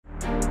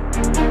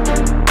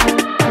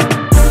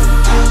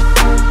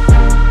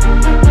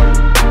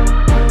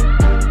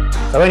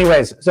So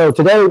anyways, so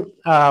today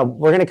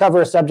we're going to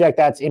cover a subject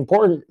that's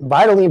important,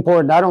 vitally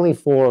important, not only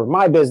for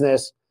my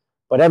business,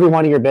 but every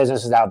one of your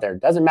businesses out there.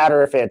 It doesn't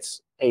matter if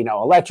it's,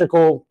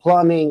 electrical,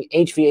 plumbing,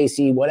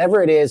 HVAC,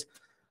 whatever it is,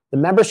 the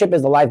membership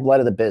is the lifeblood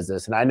of the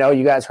business. And I know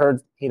you guys heard,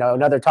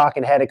 another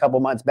talking head a couple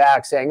months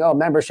back saying, oh,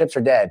 memberships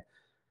are dead.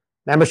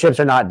 Memberships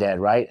are not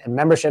dead, right? And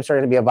memberships are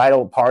going to be a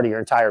vital part of your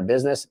entire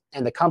business.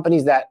 And the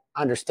companies that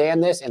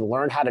understand this and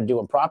learn how to do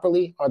them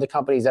properly are the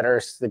companies that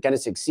are going to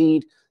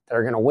succeed, that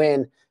are going to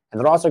win, and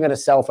they're also going to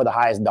sell for the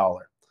highest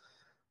dollar.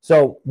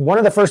 So one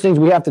of the first things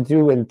we have to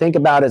do and think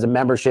about as a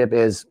membership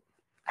is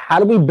how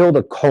do we build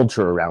a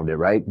culture around it,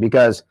 right?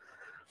 Because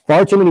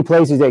far too many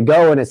places they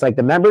go and it's like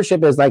the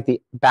membership is like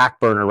the back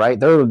burner, right?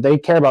 They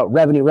care about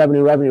revenue,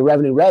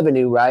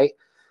 right?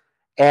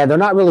 And they're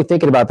not really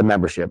thinking about the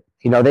membership.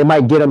 They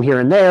might get them here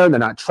and there. They're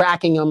not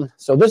tracking them.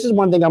 So this is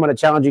one thing I'm going to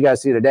challenge you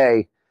guys to do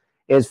today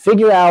is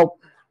figure out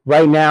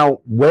right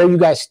now where you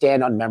guys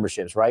stand on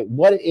memberships, right?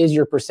 What is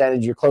your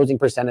percentage, your closing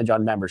percentage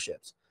on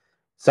memberships?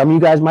 Some of you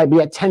guys might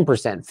be at 10%,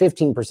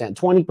 15%,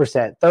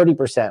 20%,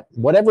 30%,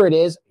 whatever it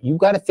is, you've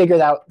got to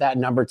figure out that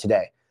number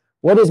today.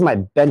 What is my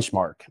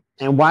benchmark?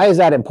 And why is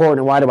that important?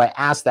 And why do I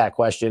ask that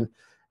question?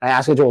 I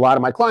ask it to a lot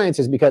of my clients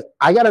is because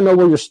I got to know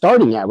where you're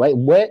starting at, right?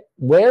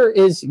 Where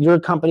is your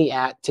company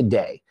at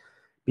today?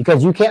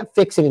 Because you can't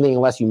fix anything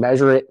unless you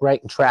measure it,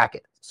 right, and track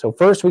it. So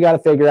first we got to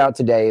figure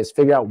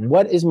out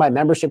what is my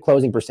membership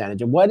closing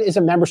percentage and what is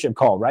a membership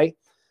call, right?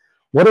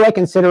 What do I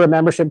consider a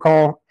membership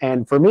call?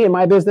 And for me in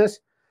my business,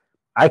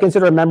 I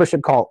consider a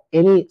membership call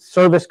any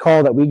service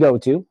call that we go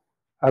to,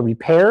 a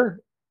repair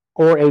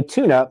or a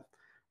tune-up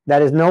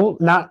that is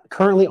not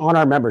currently on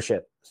our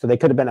membership. So they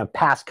could have been a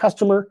past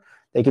customer,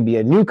 they could be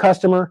a new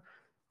customer,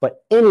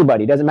 but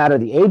anybody, doesn't matter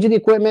the age of the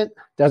equipment,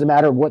 doesn't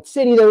matter what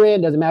city they're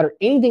in, doesn't matter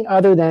anything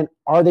other than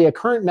are they a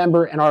current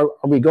member and are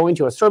we going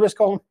to a service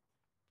call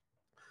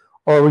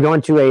or are we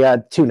going to a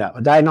tune-up,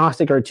 a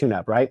diagnostic or a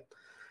tune-up, right?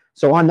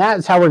 So on that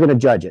is how we're going to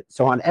judge it.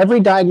 So on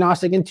every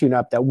diagnostic and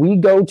tune-up that we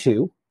go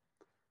to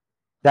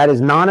that is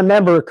not a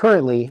member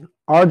currently,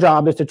 our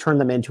job is to turn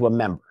them into a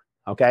member,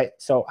 okay?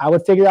 So I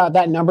would figure out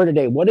that number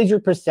today. What is your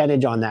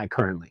percentage on that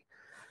currently?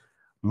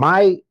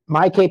 My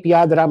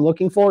KPI that I'm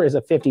looking for is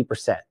a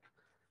 50%.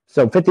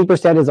 So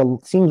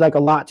 50% seems like a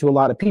lot to a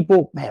lot of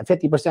people. Man,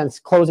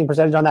 50% closing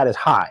percentage on that is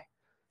high.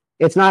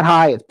 It's not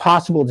high. It's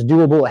possible. It's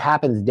doable. It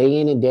happens day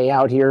in and day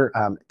out here.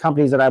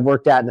 Companies that I've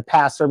worked at in the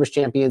past, Service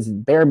Champions,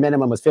 bare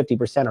minimum was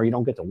 50% or you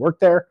don't get to work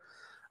there.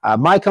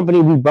 My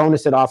company, we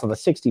bonus it off of a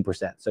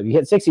 60%. So if you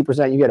hit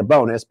 60%, you get a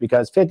bonus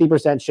because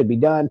 50% should be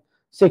done.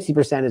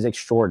 60% is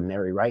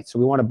extraordinary, right? So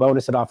we want to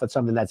bonus it off of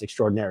something that's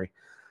extraordinary.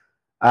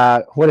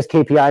 What does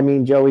KPI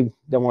mean, Joey?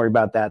 Don't worry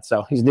about that.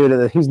 So he's new to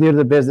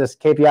the business.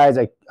 KPI is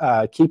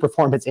a key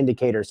performance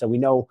indicator. So we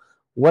know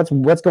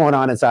what's going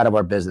on inside of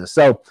our business.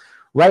 So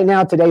right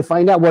now, today,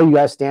 find out where you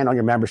guys stand on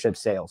your membership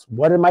sales.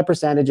 What are my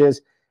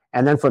percentages?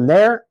 And then from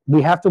there,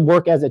 we have to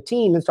work as a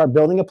team and start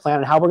building a plan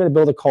on how we're going to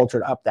build a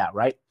culture up that,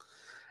 right?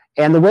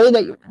 And the way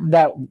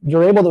that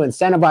you're able to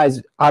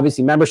incentivize,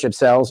 obviously, membership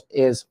sales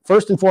is,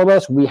 first and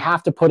foremost, we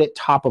have to put it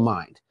top of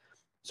mind.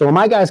 So when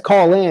my guys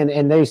call in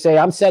and they say,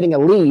 I'm setting a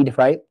lead,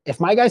 right? If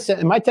my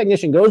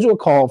technician goes to a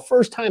call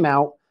first time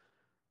out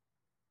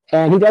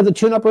and he does a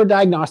tune-up or a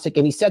diagnostic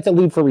and he sets a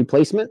lead for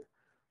replacement,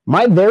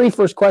 my very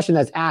first question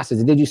that's asked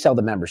is, did you sell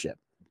the membership?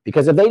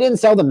 Because if they didn't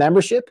sell the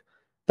membership,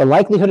 the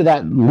likelihood of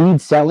that lead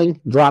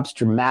selling drops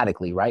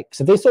dramatically, right?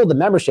 Because if they sold the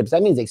memberships,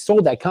 that means they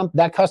sold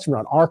that customer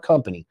on our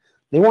company.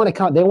 They want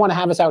to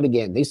have us out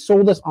again. They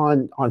sold us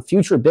on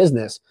future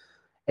business.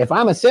 If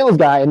I'm a sales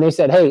guy and they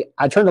said, hey,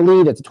 I turned a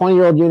lead, it's a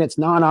 20-year-old unit, it's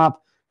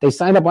non-op, they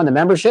signed up on the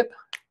membership,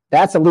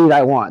 that's a lead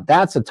I want.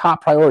 That's a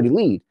top priority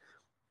lead.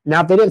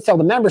 Now, if they didn't sell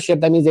the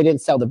membership, that means they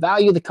didn't sell the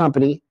value of the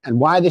company and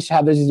why they should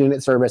have this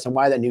unit service and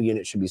why that new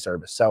unit should be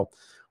serviced. So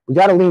we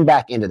got to lean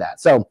back into that.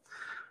 So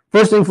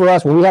first thing for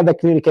us, when we have that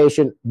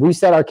communication, we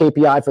set our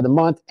KPI for the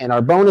month and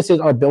our bonuses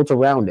are built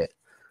around it.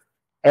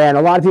 And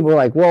a lot of people are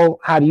like, well,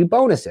 how do you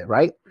bonus it,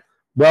 right?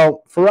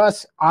 Well, for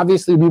us,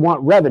 obviously, we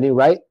want revenue,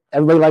 right?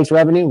 Everybody likes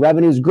revenue.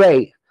 Revenue is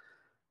great.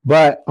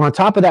 But on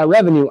top of that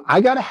revenue, I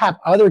got to have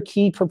other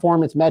key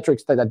performance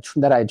metrics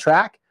that I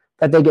track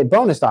that they get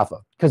bonused off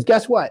of. Because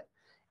guess what?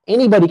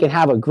 Anybody can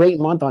have a great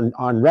month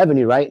on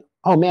revenue, right?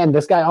 Oh, man,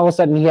 this guy, all of a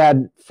sudden, he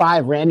had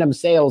 5 random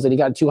sales and he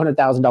got a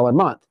 $200,000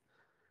 month.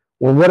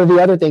 Well, what are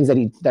the other things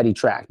that he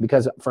tracked?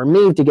 Because for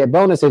me, to get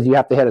bonuses, you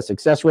have to hit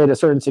a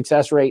certain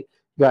success rate.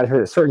 You got to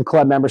hit a certain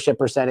club membership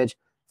percentage.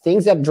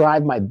 Things that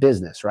drive my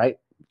business, right?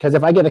 Because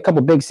if I get a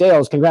couple big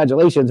sales,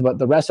 congratulations, but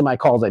the rest of my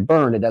calls I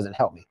burn, it doesn't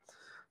help me.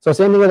 So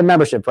same thing with a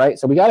membership, right?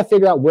 So we got to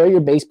figure out where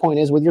your base point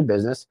is with your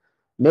business.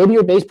 Maybe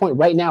your base point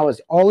right now is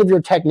all of your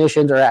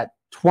technicians are at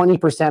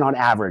 20% on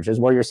average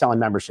is where you're selling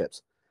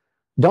memberships.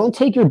 Don't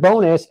take your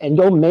bonus and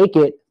go make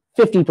it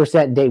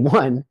 50% day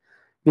one,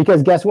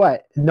 because guess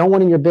what? No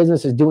one in your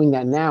business is doing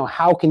that now.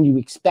 How can you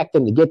expect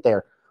them to get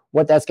there?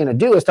 What that's going to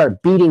do is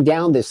start beating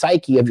down the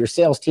psyche of your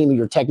sales team and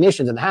your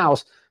technicians in the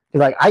house. You're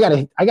like, I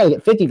gotta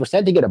get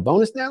 50% to get a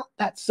bonus now?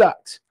 That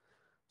sucks.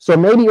 So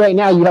maybe right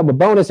now you have a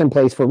bonus in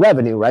place for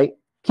revenue, right?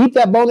 Keep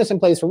that bonus in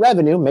place for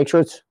revenue. Make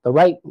sure it's the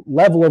right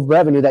level of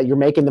revenue that you're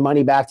making the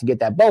money back to get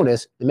that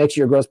bonus and make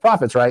sure your gross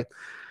profit's right.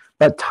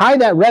 But tie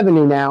that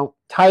revenue now,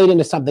 tie it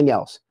into something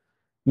else.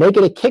 Make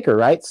it a kicker,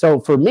 right?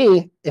 So for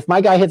me, if my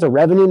guy hits a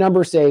revenue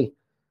number, say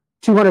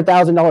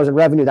 $200,000 in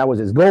revenue, that was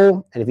his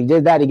goal. And if he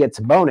did that, he gets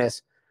a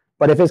bonus.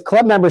 But if his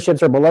club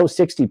memberships are below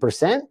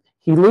 60%,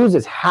 he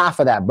loses half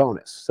of that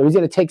bonus. So he's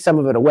going to take some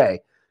of it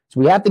away. So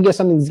we have to give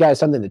these guys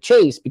something to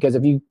chase, because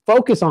if you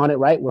focus on it,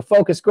 right, where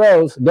focus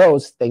goes,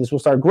 things will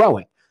start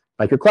growing,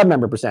 like your club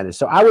member percentage.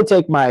 So I would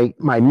take my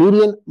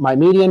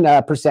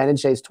median percentage,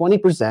 say it's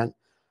 20%.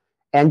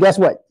 And guess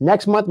what?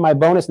 Next month, my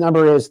bonus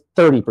number is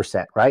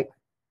 30%, right?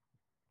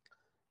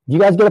 If you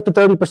guys get up to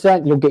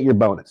 30%, you'll get your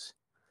bonus.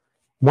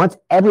 Once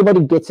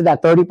everybody gets to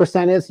that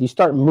 30%, you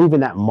start moving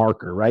that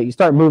marker, right? You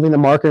start moving the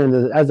marker,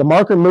 and as the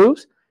marker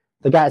moves,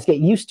 the guys get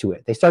used to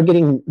it. They start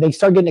getting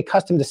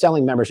accustomed to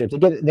selling memberships.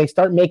 They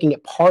start making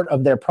it part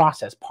of their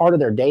process, part of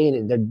their day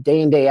in,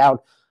 day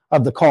out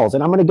of the calls.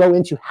 And I'm going to go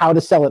into how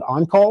to sell it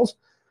on calls.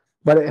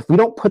 But if we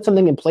don't put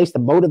something in place to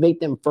motivate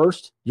them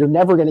first, you're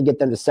never going to get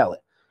them to sell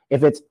it.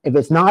 If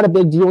it's not a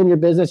big deal in your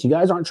business, you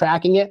guys aren't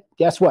tracking it,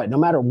 guess what? No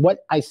matter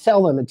what I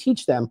sell them and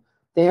teach them,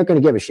 they aren't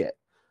going to give a shit.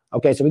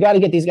 Okay, so we got to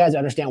get these guys to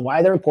understand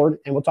why they're important,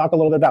 and we'll talk a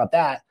little bit about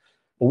that.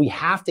 But we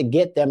have to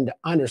get them to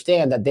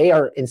understand that they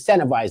are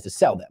incentivized to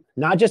sell them.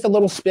 Not just a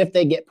little spiff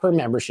they get per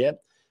membership,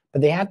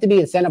 but they have to be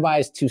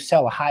incentivized to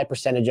sell a high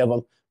percentage of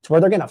them to where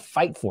they're going to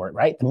fight for it,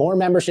 right? The more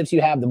memberships you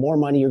have, the more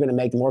money you're going to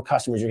make, the more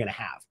customers you're going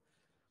to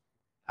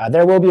have.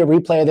 There will be a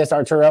replay of this,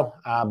 Arturo,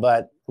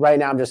 but right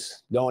now I'm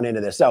just going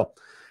into this. So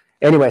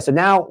anyway, so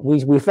now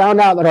we found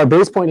out that our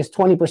base point is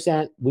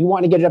 20%. We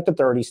want to get it up to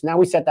 30. So now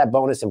we set that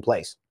bonus in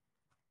place.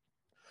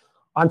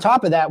 On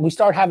top of that, we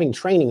start having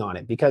training on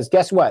it, because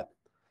guess what?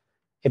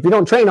 If you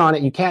don't train on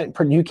it, you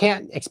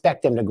can't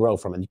expect them to grow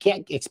from it. You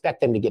can't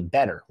expect them to get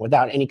better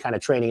without any kind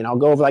of training. And I'll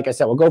go over, like I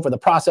said, we'll go over the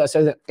process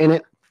in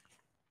it.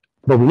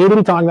 But we need to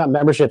be talking about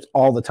memberships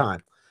all the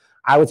time.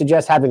 I would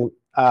suggest having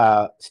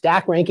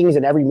stack rankings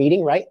in every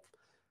meeting, right?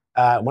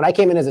 When I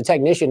came in as a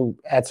technician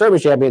at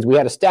Service Champions, we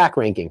had a stack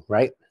ranking,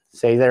 right?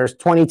 Say there's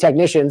 20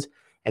 technicians,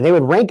 and they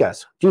would rank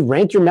us. Dude,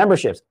 rank your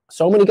memberships.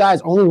 So many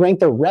guys only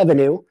rank their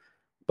revenue,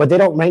 but they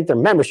don't rank their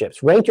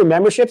memberships. Rank your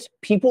memberships.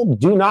 People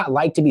do not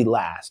like to be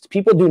last.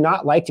 People do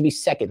not like to be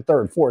second,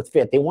 third, fourth,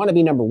 fifth. They want to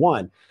be number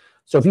one.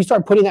 So if you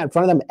start putting that in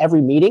front of them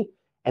every meeting,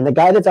 and the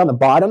guy that's on the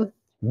bottom,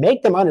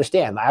 make them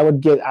understand. I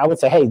would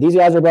say, hey, these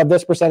guys are above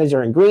this percentage,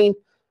 they're in green.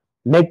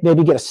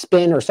 Maybe get a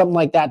spin or something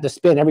like that to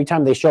spin every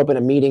time they show up in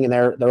a meeting and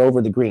they're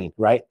over the green,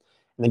 right?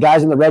 And the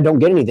guys in the red don't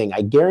get anything.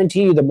 I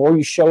guarantee you, the more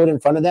you show it in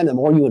front of them, the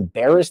more you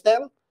embarrass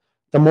them,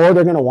 the more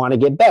they're going to want to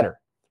get better.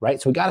 Right?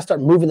 So we got to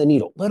start moving the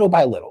needle little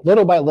by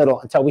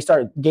little until we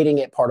start getting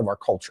it part of our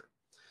culture.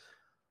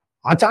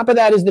 On top of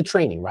that is the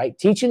training, right?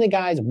 Teaching the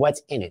guys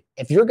what's in it.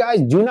 If your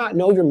guys do not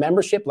know your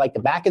membership like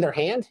the back of their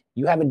hand,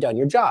 you haven't done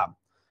your job.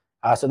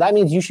 So that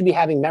means you should be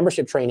having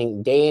membership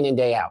training day in and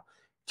day out.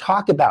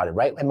 Talk about it,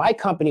 right? In my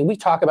company, we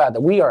talk about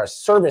that we are a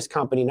service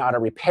company, not a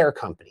repair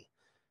company.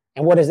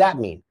 And what does that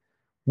mean?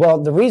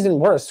 Well, the reason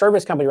we're a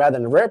service company rather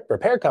than a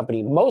repair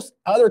company, most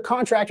other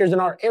contractors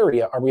in our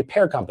area are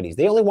repair companies.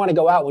 They only want to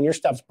go out when your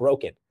stuff's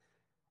broken.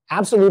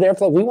 Absolute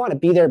Airflow, we want to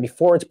be there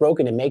before it's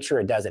broken and make sure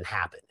it doesn't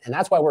happen. And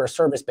that's why we're a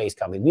service-based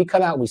company. We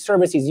come out, we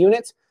service these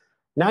units.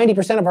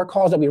 90% of our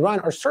calls that we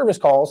run are service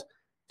calls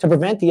to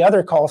prevent the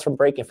other calls from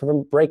breaking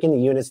the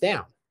units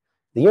down.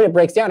 The unit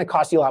breaks down, it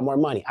costs you a lot more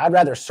money. I'd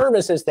rather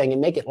service this thing and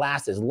make it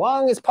last as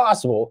long as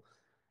possible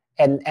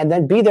and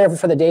then be there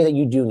for the day that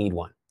you do need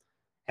one.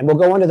 And we'll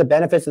go into the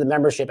benefits of the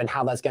membership and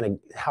how it's going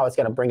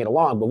to bring it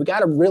along. But we got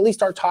to really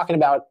start talking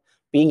about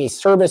being a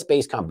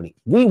service-based company.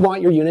 We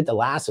want your unit to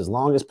last as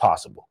long as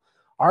possible.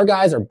 Our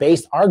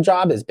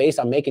job is based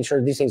on making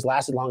sure these things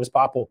last as long as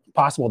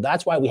possible.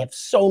 That's why we have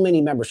so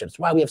many memberships,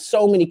 why we have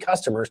so many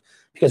customers,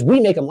 because we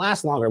make them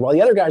last longer while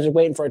the other guys are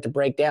waiting for it to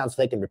break down so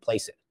they can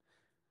replace it.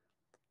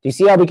 Do you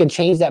see how we can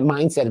change that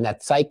mindset and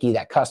that psyche,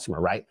 that customer,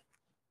 right?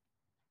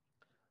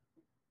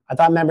 I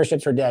thought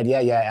memberships were dead.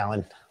 Yeah,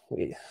 Alan.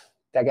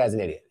 That guy's an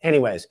idiot.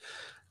 Anyways,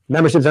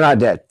 memberships are not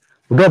dead.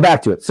 We'll go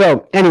back to it.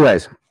 So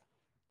anyways,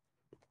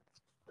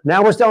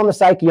 now we're still on the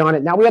psyche on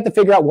it. Now we have to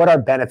figure out what our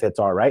benefits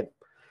are, right?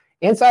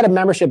 Inside of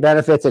membership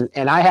benefits,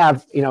 and I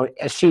have,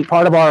 a sheet,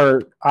 part of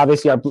our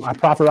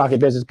Profit Rocket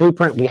Business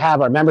Blueprint, we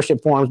have our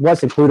membership forms,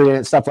 what's included in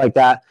it, stuff like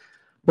that.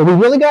 But we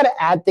really got to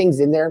add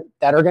things in there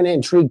that are going to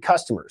intrigue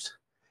customers.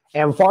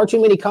 And far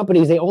too many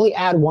companies, they only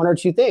add one or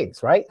two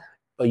things, right?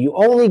 But you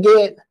only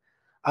get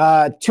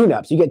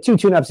tune-ups. You get 2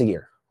 tune-ups a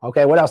year.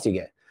 Okay, what else do you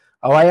get?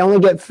 Oh, I only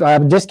get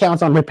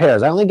discounts on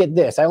repairs. I only get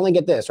this. I only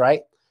get this,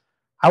 right?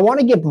 I want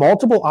to give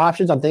multiple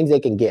options on things they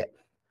can get.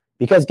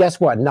 Because guess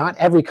what? Not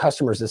every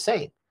customer is the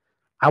same.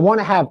 I want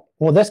to have,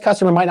 this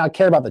customer might not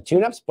care about the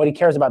tune-ups, but he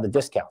cares about the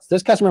discounts.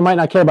 This customer might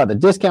not care about the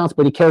discounts,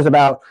 but he cares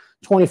about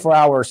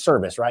 24-hour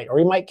service, right? Or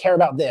he might care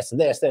about this, and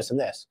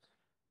this.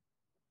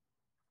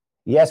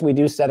 Yes, we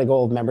do set a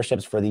goal of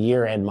memberships for the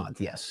year and month.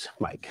 Yes,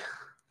 Mike.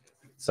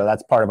 So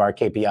that's part of our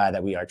KPI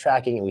that we are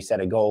tracking, and we set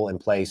a goal in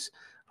place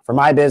for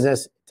my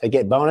business to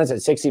get bonus at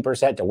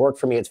 60%. To work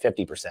for me, it's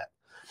 50%.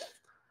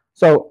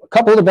 So a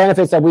couple of the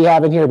benefits that we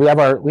have in here, we have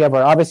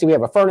obviously we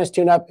have a furnace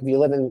tune-up. If you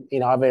live in,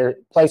 a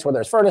place where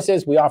there's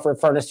furnaces, we offer a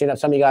furnace tune-up.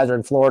 Some of you guys are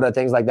in Florida,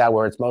 things like that,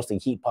 where it's mostly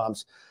heat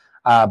pumps.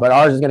 But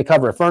ours is going to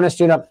cover a furnace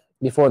tune-up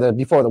before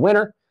the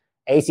winter,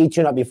 AC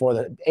tune-up before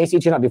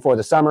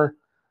the summer.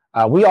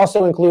 We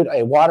also include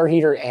a water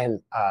heater and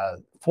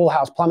full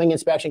house plumbing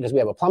inspection because we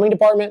have a plumbing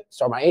department.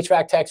 So my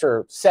HVAC techs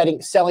are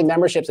selling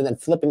memberships and then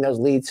flipping those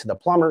leads to the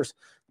plumbers.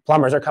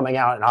 Plumbers are coming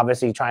out and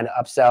obviously trying to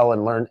upsell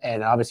and learn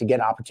and obviously get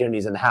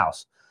opportunities in the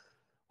house.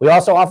 We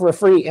also offer a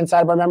free,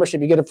 inside of our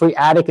membership, you get a free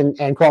attic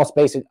and crawl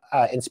space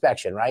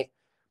inspection, right?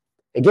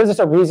 It gives us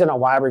a reason on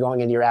why we're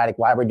going into your attic,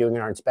 why we're doing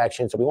our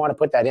inspection. So we want to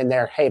put that in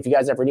there. Hey, if you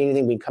guys ever need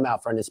anything, we can come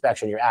out for an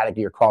inspection in your attic or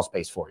your crawl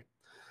space for you.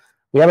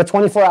 We have a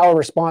 24-hour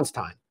response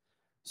time.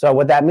 So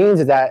what that means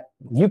is that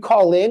you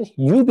call in,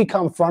 you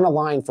become front of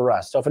line for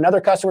us. So if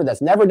another customer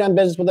that's never done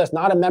business with us,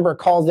 not a member,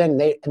 calls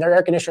in and their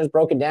air conditioner is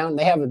broken down,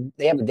 they have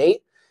a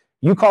date,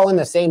 you call in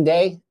the same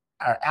day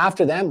or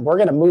after them, we're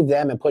going to move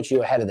them and put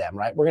you ahead of them,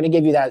 right? We're going to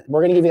give you that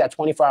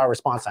 24-hour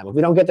response time. If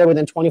we don't get there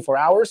within 24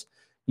 hours,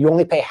 you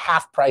only pay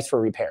half price for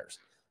repairs.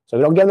 So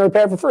we don't give them the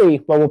repair for free,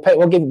 but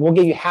we'll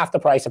give you half the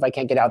price if I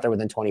can't get out there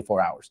within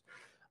 24 hours.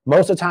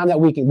 Most of the time that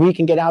we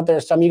can get out there,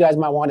 some of you guys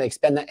might want to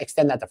extend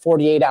that to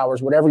 48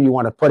 hours, whatever you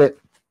want to put it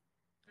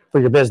for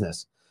your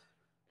business.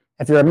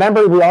 If you're a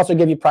member, we also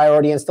give you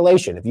priority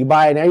installation. If you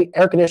buy an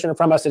air conditioner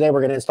from us today, we're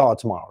going to install it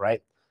tomorrow,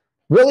 right?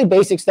 Really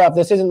basic stuff.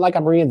 This isn't like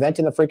I'm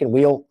reinventing the freaking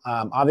wheel.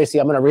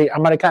 Obviously, I'm going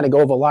to kind of go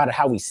over a lot of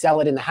how we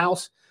sell it in the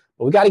house,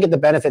 but we got to get the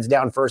benefits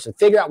down first and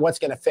figure out what's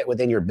going to fit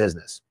within your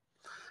business.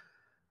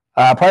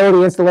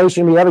 Priority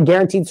installation, we have a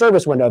guaranteed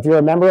service window. If you're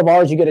a member of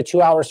ours, you get a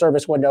 2-hour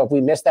service window. If we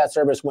miss that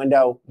service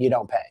window, you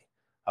don't pay.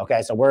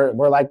 Okay, so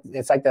we're like,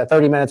 it's like the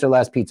 30 minutes or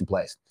less pizza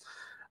place.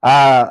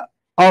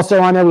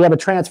 Also on there, we have a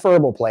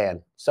transferable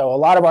plan. So a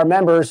lot of our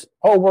members,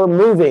 we're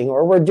moving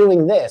or we're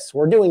doing this,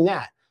 we're doing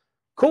that.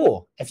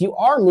 Cool. If you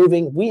are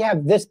moving, we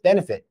have this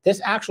benefit.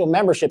 This actual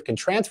membership can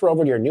transfer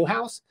over to your new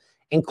house.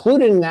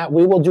 Included in that,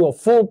 we will do a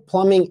full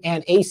plumbing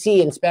and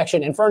AC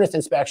inspection and furnace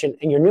inspection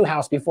in your new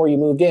house before you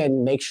moved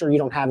in. Make sure you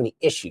don't have any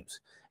issues,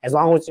 as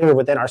long as you're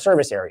within our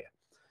service area.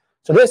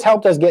 So this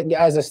helped us get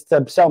guys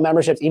to sell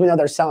memberships, even though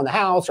they're selling the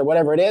house or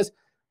whatever it is.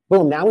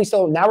 Boom. Now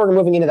we're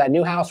moving into that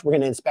new house. We're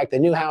going to inspect the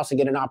new house and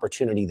get an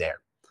opportunity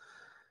there.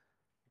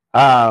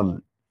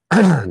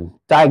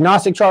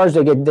 Diagnostic charge,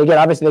 they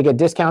get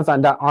discounts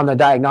on the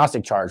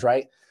diagnostic charge,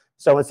 right?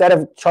 So instead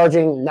of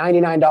charging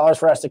 $99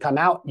 for us to come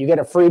out, you get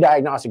a free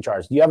diagnostic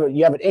charge. You have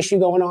an issue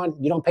going on,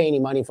 you don't pay any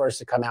money for us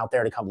to come out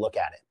there to come look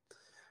at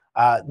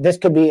it. This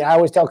could be, I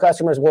always tell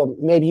customers, well,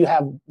 maybe you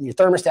have your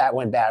thermostat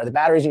went bad or the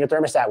batteries in your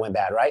thermostat went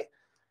bad, right?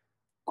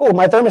 Cool,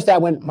 my batteries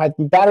in my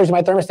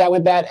thermostat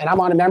went bad and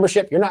I'm on a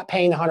membership. You're not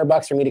paying the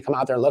 $100 for me to come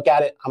out there and look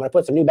at it. I'm going to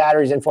put some new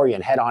batteries in for you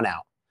and head on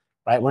out,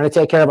 right? We're going to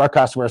take care of our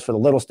customers for the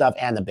little stuff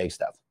and the big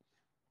stuff.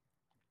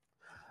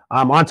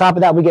 On top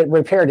of that, we get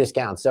repair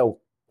discounts. So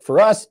for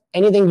us,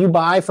 anything you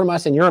buy from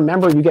us and you're a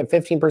member, you get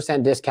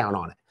 15% discount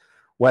on it.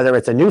 Whether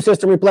it's a new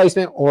system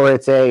replacement or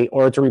it's a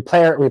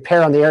repair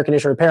on the air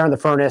conditioner, repair on the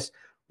furnace,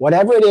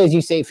 whatever it is, you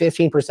save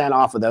 15%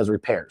 off of those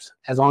repairs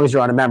as long as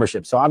you're on a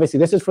membership. So obviously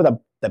this is for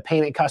the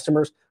payment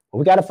customers, but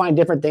we got to find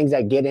different things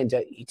that get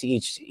into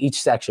each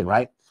section,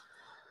 right?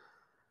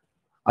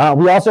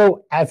 We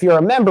also, if you're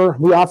a member,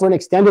 we offer an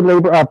extended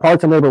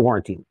parts and labor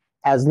warranty.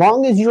 As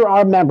long as you're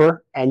our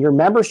member and your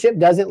membership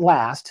doesn't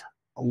lapse,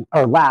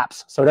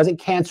 so it doesn't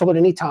cancel at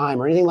any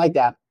time or anything like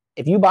that.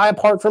 If you buy a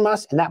part from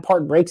us and that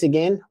part breaks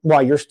again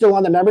while you're still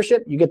on the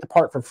membership, you get the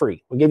part for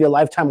free. We'll give you a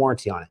lifetime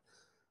warranty on it.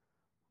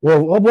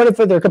 Well, what if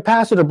their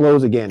capacitor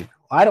blows again?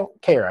 Well, I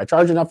don't care. I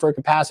charge enough for a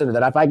capacitor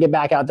that if I get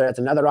back out there, it's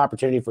another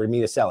opportunity for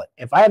me to sell it.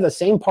 If I have the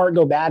same part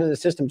go bad in the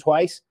system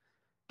twice,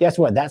 guess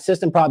what? That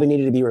system probably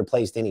needed to be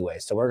replaced anyway.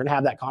 So we're going to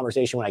have that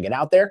conversation when I get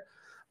out there.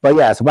 But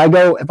yeah, so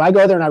if I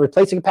go there and I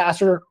replace a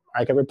capacitor, or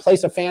I can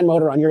replace a fan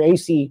motor on your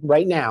AC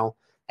right now,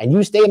 and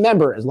you stay a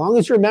member, as long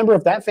as you're a member,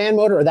 if that fan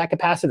motor or that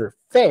capacitor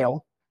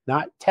fail,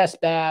 not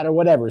test bad or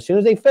whatever, as soon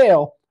as they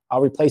fail,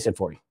 I'll replace it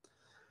for you.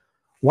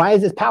 Why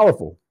is this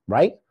powerful,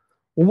 right?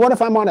 Well, what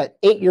if I'm on an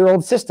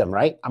 8-year-old system,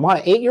 right? I'm on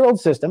an 8-year-old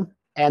system,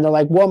 and they're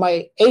like, well,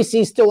 my AC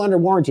is still under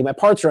warranty. My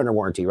parts are under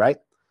warranty, right?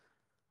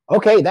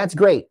 Okay, that's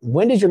great.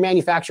 When does your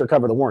manufacturer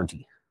cover the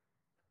warranty?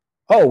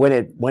 Oh, when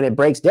it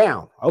breaks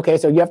down. Okay,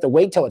 so you have to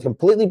wait till it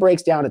completely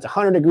breaks down. It's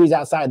 100 degrees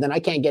outside. Then I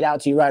can't get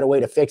out to you right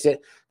away to fix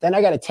it. Then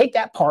I got to take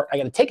that part. I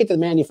got to take it to the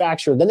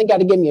manufacturer. Then they got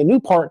to give me a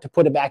new part to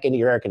put it back into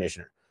your air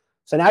conditioner.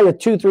 So now you're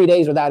 2-3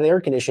 days without air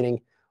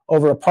conditioning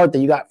over a part that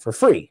you got for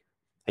free.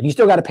 And you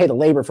still got to pay the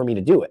labor for me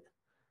to do it.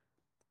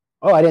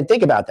 Oh, I didn't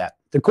think about that.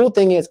 The cool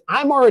thing is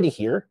I'm already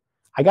here.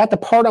 I got the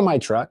part on my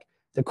truck.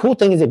 The cool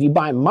thing is if you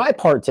buy my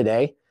part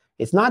today,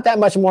 it's not that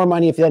much more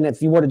money than if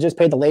you would have just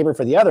paid the labor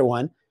for the other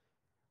one.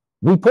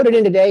 We put it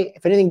in today.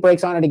 If anything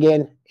breaks on it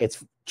again,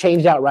 it's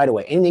changed out right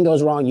away. Anything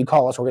goes wrong, you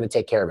call us. We're going to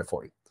take care of it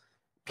for you.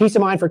 Peace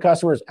of mind for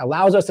customers,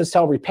 allows us to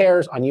sell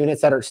repairs on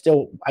units that are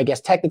still, I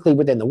guess, technically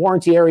within the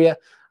warranty area.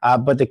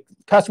 But the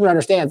customer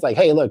understands, like,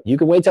 hey, look, you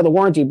can wait till the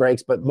warranty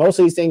breaks, but most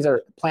of these things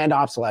are planned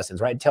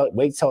obsolescence, right?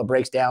 Wait till it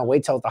breaks down,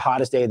 wait till it's the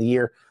hottest day of the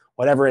year,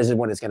 whatever it is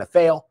when it's going to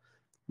fail.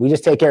 We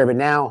just take care of it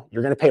now.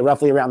 You're going to pay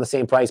roughly around the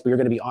same price, but you're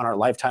going to be on our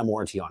lifetime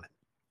warranty on it.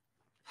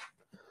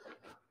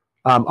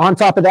 On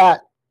top of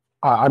that,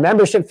 our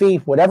membership fee,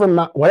 whatever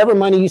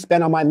money you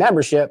spend on my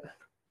membership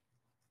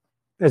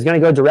is going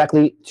to go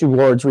directly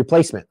towards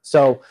replacement.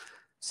 So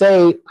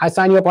say I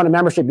sign you up on a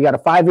membership, you got a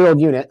 5-year-old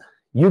unit,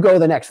 you go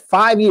the next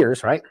 5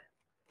 years, right?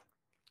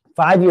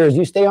 5 years,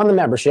 you stay on the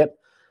membership.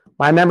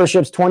 My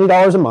membership's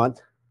 $20 a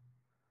month.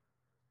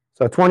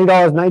 So $20,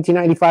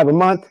 $19.95 a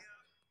month,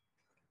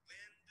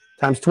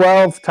 times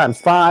 12,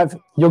 times 5,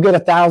 you'll get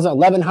 $1,100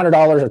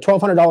 or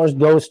 $1,200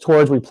 goes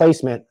towards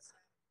replacement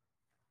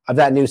of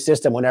that new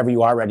system whenever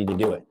you are ready to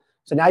do it.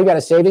 So now you got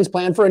a savings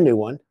plan for a new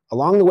one.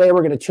 Along the way,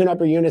 we're going to tune up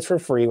your units for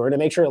free. We're going to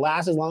make sure it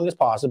lasts as long as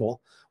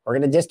possible. We're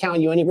going to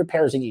discount you any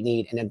repairs that you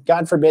need. And if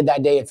God forbid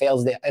that day it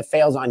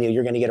fails on you,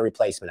 you're going to get a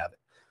replacement of it.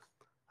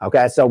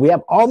 Okay, so we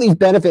have all these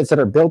benefits that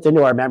are built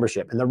into our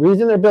membership. And the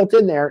reason they're built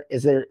in there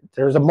is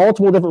there's a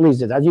multiple different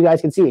reasons. As you guys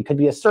can see, it could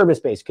be a service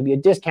base, it could be a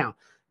discount,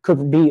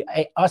 could be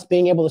us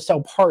being able to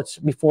sell parts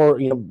before,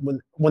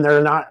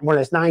 when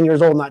it's 9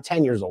 years old, not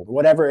 10 years old,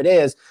 whatever it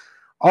is.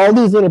 All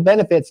these little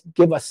benefits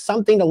give us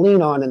something to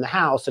lean on in the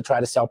house to try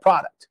to sell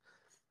product.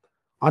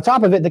 On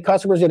top of it, the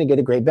customer is going to get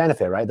a great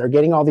benefit, right? They're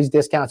getting all these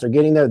discounts, they're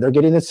getting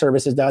the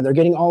services done, they're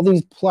getting all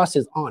these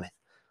pluses on it.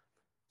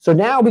 So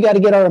now we got to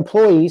get our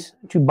employees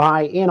to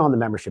buy in on the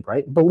membership,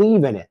 right?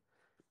 Believe in it.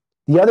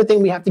 The other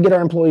thing we have to get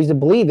our employees to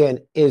believe in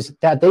is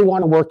that they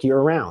want to work year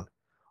round.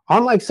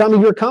 Unlike some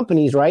of your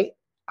companies, right?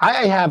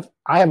 I have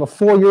a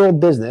 4-year-old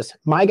business.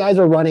 My guys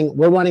we're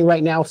running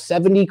right now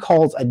 70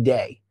 calls a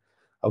day.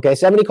 Okay,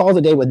 70 calls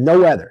a day with no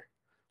weather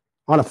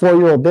on a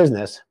 4-year-old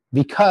business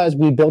because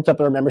we built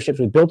up our memberships,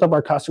 we built up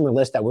our customer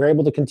list that we're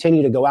able to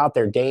continue to go out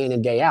there day in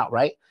and day out,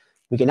 right?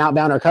 We can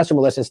outbound our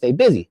customer list and stay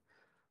busy.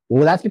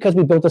 Well, that's because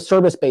we built a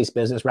service-based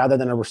business rather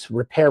than a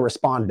repair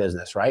respond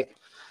business, right?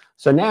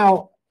 So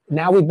now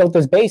we built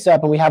this base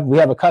up and we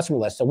have a customer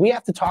list. So we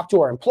have to talk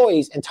to our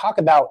employees and talk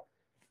about,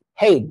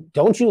 hey,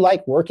 don't you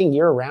like working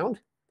year round?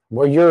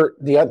 Where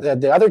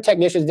the other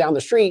technicians down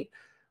the street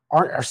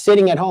are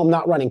sitting at home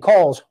not running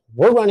calls.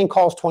 We're running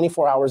calls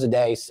 24 hours a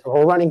day, or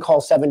we're running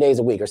calls 7 days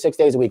a week or 6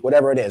 days a week,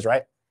 whatever it is,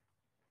 right?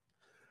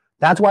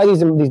 That's why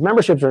these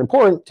memberships are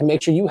important, to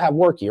make sure you have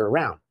work year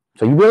round.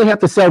 So you really have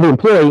to sell the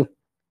employee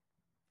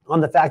on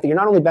the fact that you're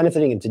not only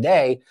benefiting them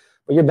today,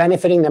 but you're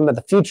benefiting them in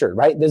the future,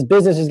 right? This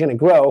business is going to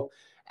grow.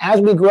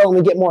 As we grow and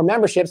we get more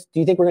memberships,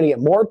 do you think we're going to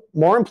get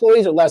more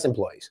employees or less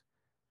employees?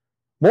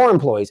 More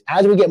employees.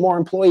 As we get more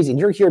employees and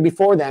you're here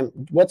before them,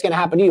 what's going to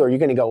happen to you? Are you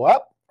going to go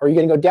up or are you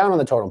going to go down on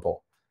the totem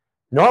pole?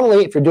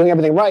 Normally, if you're doing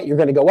everything right, you're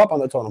going to go up on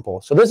the totem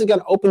pole. So this is going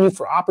to open you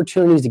for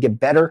opportunities to get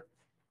better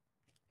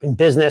in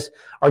business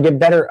or get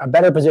a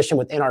better position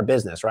within our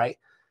business, right?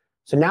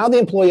 So now the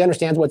employee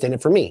understands what's in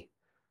it for me.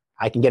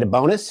 I can get a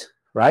bonus,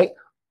 right?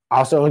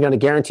 Also, I'm going to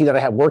guarantee that I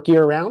have work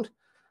year round.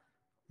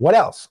 What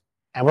else?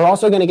 And we're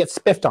also going to get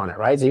spiffed on it,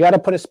 right? So you got to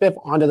put a spiff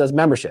onto those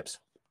memberships,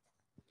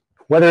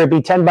 whether it be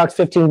 $10,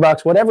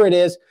 $15, whatever it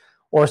is,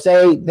 or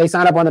say they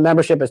sign up on the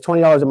membership as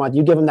 $20 a month.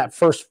 You give them that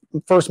first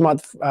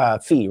month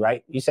fee,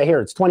 right? You say, here,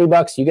 it's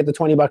 $20. You get the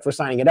 $20 for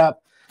signing it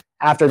up.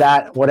 After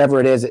that, whatever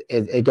it is,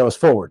 it goes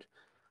forward.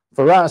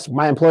 For us,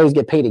 my employees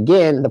get paid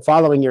again the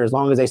following year. As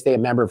long as they stay a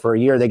member for a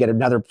year, they get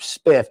another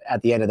spiff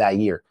at the end of that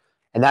year.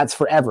 And that's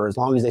forever, as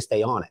long as they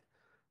stay on it.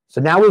 So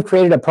now we've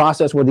created a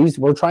process where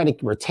we're trying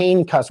to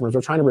retain customers.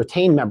 We're trying to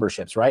retain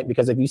memberships, right?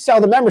 Because if you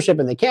sell the membership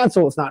and they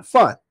cancel, it's not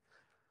fun.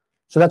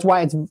 So that's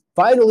why it's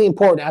vitally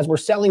important as we're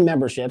selling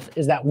memberships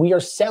is that we are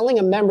selling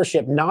a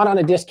membership, not on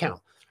a discount.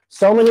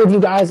 So many of you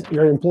guys,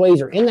 your employees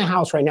are in the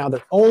house right now.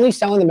 They're only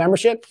selling the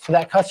membership so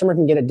that customer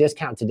can get a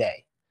discount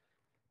today.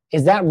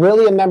 Is that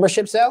really a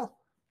membership sale?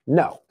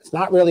 No, it's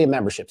not really a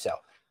membership sale.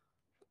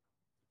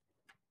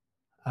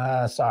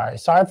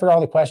 Sorry for all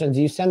the questions.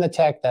 Do you send the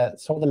tech that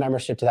sold the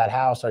membership to that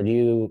house, or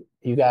do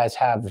you guys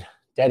have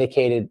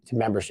dedicated to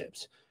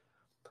memberships?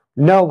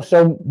 No,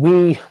 so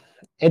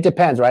it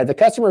depends, right? If the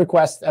customer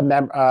requests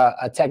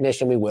a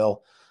technician, we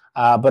will,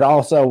 but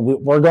also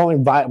we're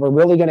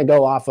really going to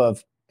go off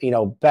of,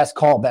 best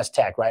call, best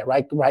tech, right?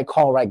 Right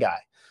call, right guy.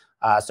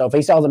 So if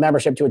he sells a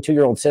membership to a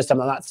 2-year-old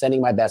system, I'm not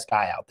sending my best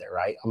guy out there,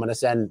 right? I'm going to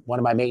send one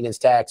of my maintenance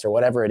techs or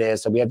whatever it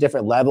is. So we have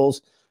different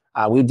levels.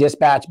 We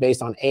dispatch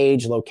based on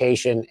age,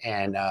 location,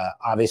 and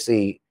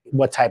obviously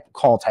what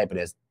call type it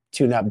is,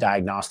 tune-up,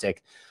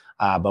 diagnostic.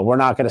 But we're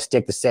not going to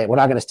stick we're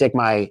not going to stick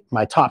my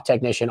top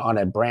technician on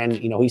a brand,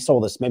 maybe he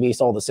sold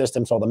the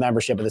system, sold the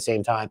membership at the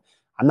same time.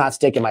 I'm not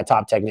sticking my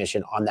top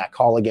technician on that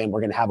call again.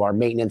 We're going to have our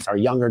maintenance, our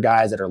younger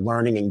guys that are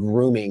learning and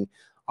grooming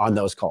on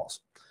those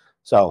calls.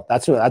 So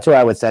that's what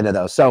I would send to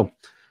those. So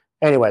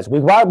anyways, we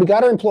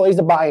got our employees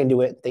to buy into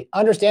it. They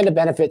understand the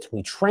benefits.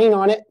 We train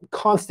on it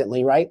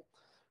constantly, right?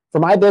 For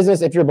my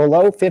business, if you're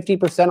below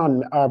 50%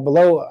 on, or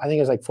below, I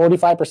think it's like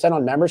 45%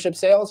 on membership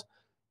sales,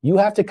 you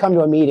have to come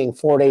to a meeting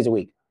 4 days a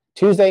week.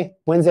 Tuesday,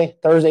 Wednesday,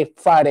 Thursday,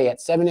 Friday at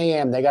 7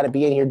 a.m. They got to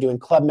be in here doing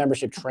club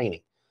membership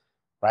training,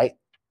 right?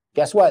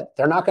 Guess what?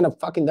 They're not going to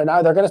they're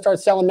going to start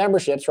selling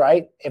memberships,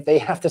 right? If they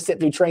have to sit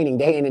through training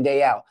day in and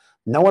day out.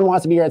 No one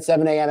wants to be here at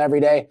 7 a.m.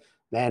 every day.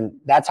 And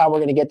that's how we're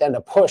going to get them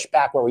to push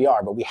back where we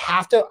are. But we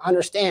have to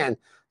understand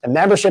the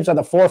memberships are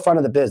the forefront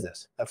of the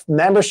business. The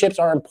memberships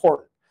are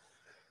important.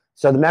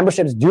 So the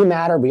memberships do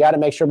matter. We got to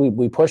make sure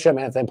we push them.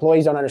 And if the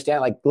employees don't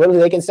understand, like literally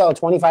they can sell a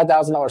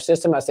 $25,000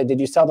 system. I say, did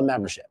you sell the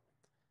membership?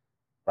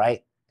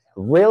 Right?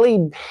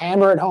 Really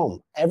hammer it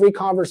home. Every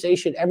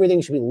conversation,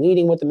 everything should be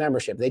leading with the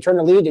membership. They turn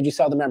to lead, did you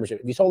sell the membership?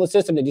 If you sold the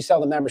system, did you sell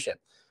the membership?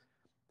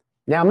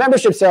 Now,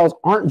 membership sales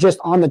aren't just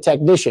on the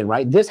technician,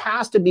 right? This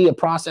has to be a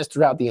process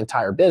throughout the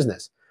entire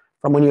business.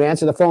 From when you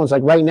answer the phones,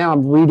 like right now,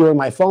 I'm redoing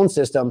my phone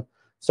system.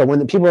 So when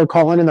the people are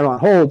calling and they're on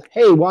hold,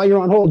 hey, while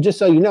you're on hold, just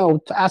so you know,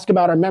 to ask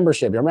about our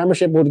membership. Your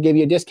membership will give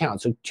you a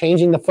discount. So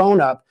changing the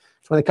phone up,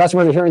 so when the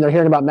customers are hearing, they're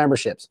hearing about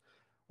memberships.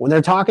 When they're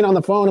talking on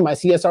the phone and my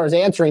CSR is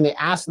answering, they're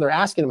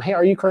asking them, hey,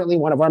 are you currently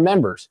one of our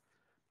members?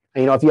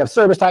 And, you know, if you have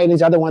service type and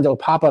these other ones, it'll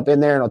pop up in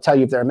there and it'll tell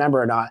you if they're a member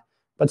or not.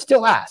 But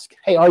still ask,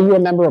 hey, are you a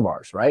member of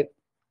ours, right?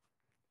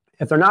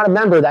 If they're not a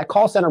member, that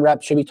call center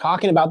rep should be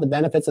talking about the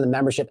benefits of the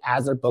membership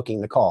as they're booking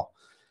the call.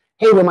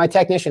 Hey, when my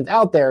technician's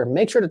out there,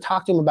 make sure to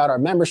talk to them about our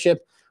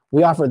membership.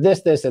 We offer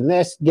this, this, and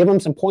this. Give them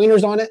some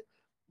pointers on it.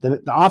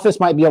 The office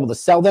might be able to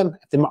sell them.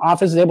 If the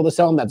office is able to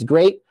sell them, that's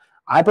great.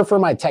 I prefer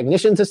my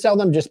technicians to sell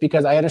them just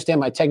because I understand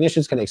my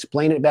technicians can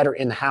explain it better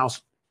in the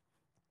house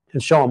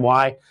and show them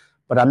why.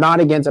 But I'm not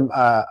against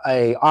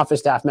a office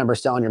staff member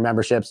selling your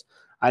memberships.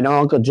 I know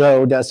Uncle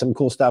Joe does some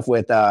cool stuff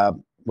with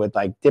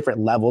like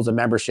different levels of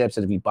memberships.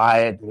 And if you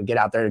buy it, we get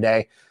out there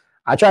today.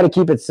 I try to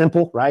keep it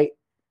simple, right?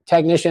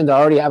 Technicians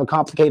already have a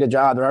complicated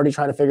job. They're already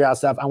trying to figure out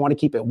stuff. I want to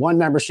keep it one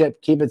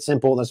membership, keep it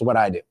simple. This is what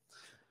I do.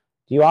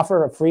 Do you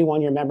offer a free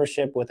one-year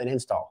membership with an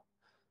install?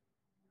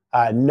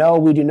 No,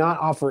 we do not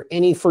offer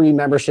any free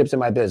memberships in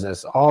my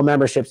business. All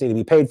memberships need to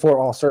be paid for.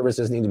 All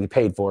services need to be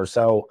paid for.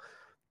 So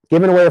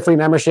giving away a free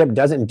membership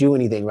doesn't do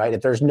anything, right?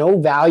 If there's no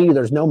value,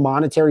 there's no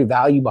monetary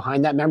value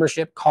behind that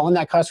membership, calling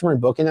that customer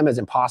and booking them is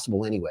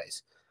impossible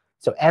anyways.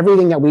 So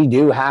everything that we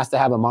do has to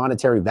have a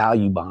monetary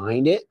value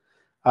behind it.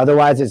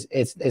 Otherwise,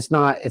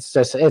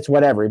 it's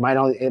whatever. It might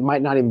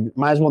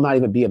as well not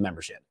even be a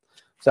membership.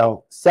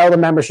 So sell the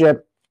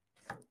membership.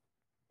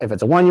 If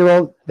it's a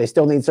 1-year-old, they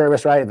still need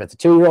service, right? If it's a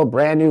 2-year-old,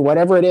 brand new,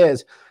 whatever it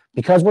is,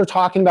 because we're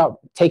talking about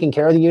taking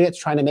care of the units,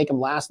 trying to make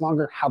them last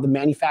longer, how the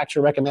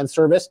manufacturer recommends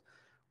service,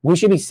 we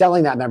should be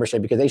selling that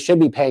membership because they should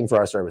be paying for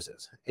our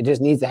services. It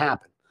just needs to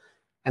happen.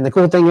 And the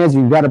cool thing is,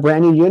 you've got a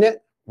brand new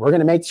unit, we're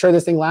going to make sure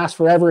this thing lasts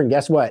forever. And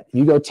guess what?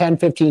 You go 10,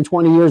 15,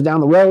 20 years down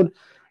the road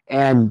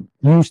and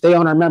you stay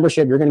on our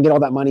membership, you're going to get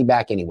all that money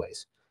back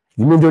anyways. If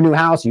you move to a new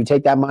house, you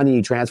take that money,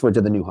 you transfer it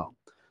to the new home.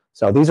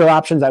 So these are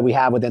options that we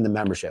have within the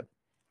membership.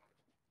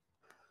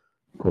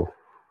 Cool.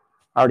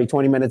 Already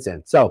 20 minutes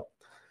in. So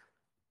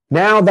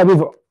now that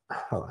do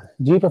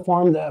you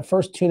perform the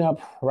first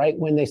tune-up right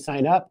when they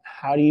sign up?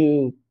 How do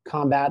you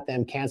combat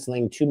them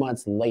canceling 2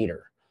 months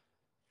later?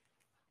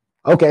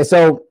 Okay,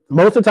 so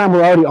most of the time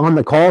we're already on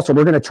the call, so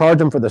we're going to charge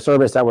them for the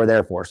service that we're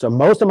there for. So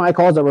most of my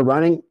calls that we're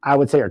running, I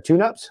would say, are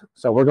tune-ups.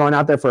 So we're going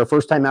out there for a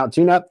first-time out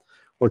tune-up.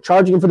 We're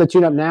charging them for the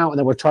tune-up now, and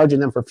then we're charging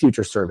them for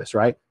future service,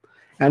 right?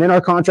 And in our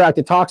contract,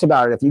 it talks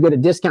about it. If you get a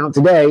discount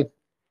today,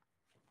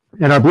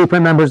 and our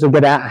Blueprint members are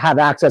going to have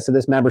access to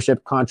this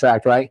membership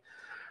contract, right?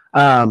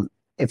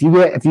 If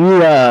you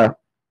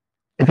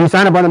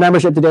sign up on a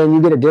membership today and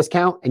you get a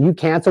discount and you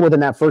cancel within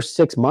that first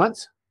 6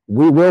 months,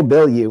 we will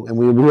bill you, and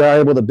we are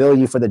able to bill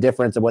you for the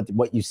difference of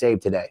what you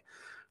saved today.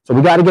 So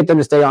we got to get them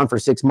to stay on for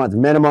 6 months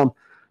minimum.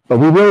 But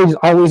we really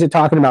always are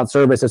talking about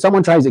service. If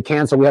someone tries to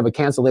cancel, we have a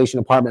cancellation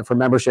department for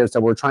memberships, so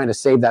we're trying to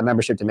save that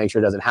membership to make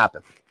sure it doesn't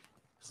happen.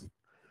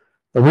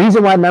 The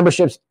reason why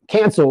memberships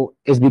cancel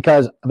is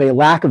because of a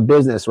lack of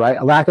business, right?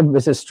 A lack of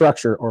business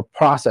structure or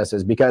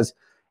processes. Because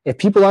if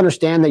people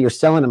understand that you're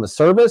selling them a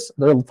service,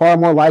 they're far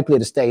more likely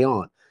to stay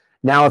on.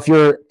 Now, if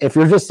you're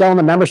just selling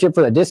a membership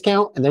for the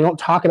discount and they don't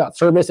talk about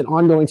service and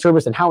ongoing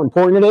service and how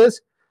important it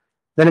is,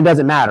 then it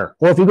doesn't matter.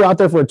 Or if you go out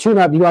there for a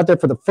tune-up, you go out there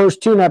for the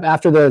first tune-up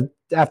after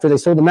they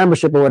sold the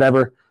membership or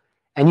whatever,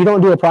 and you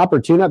don't do a proper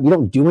tune-up, you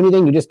don't do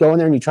anything, you just go in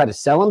there and you try to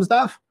sell them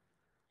stuff,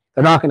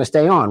 they're not going to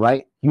stay on,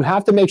 right? You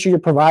have to make sure you're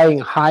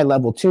providing a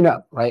high-level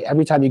tune-up, right,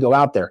 every time you go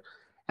out there.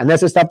 And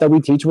this is stuff that we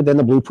teach within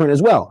the Blueprint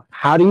as well.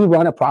 How do you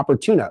run a proper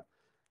tune-up?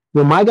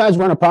 When my guys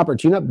run a proper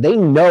tune-up, they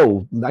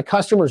know, my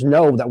customers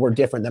know that we're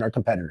different than our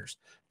competitors.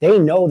 They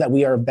know that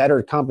we are a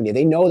better company.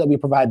 They know that we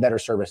provide better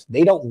service.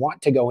 They don't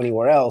want to go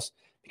anywhere else,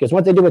 because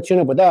once they do a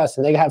tune-up with us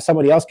and they have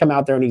somebody else come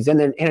out there and he's in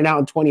and out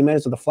in 20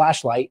 minutes with a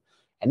flashlight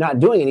and not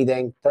doing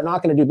anything, they're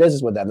not going to do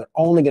business with them. They're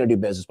only going to do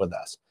business with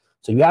us.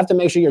 So you have to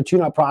make sure your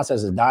tune-up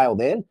process is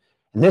dialed in,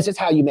 and this is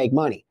how you make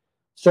money.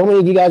 So many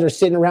of you guys are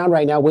sitting around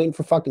right now waiting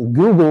for fucking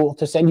Google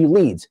to send you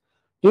leads.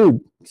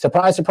 Dude,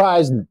 surprise,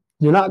 surprise,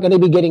 You're not going to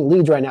be getting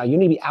leads right now. You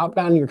need to be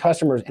outbounding your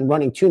customers and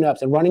running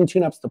tune-ups, and running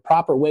tune-ups the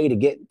proper way to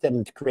get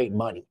them to create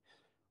money.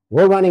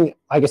 We're running,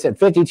 like I said,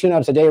 50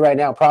 tune-ups a day right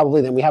now,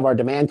 probably. Then we have our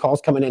demand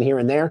calls coming in here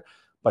and there.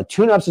 But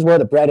tune-ups is where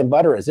the bread and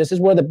butter is. This is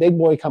where the big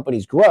boy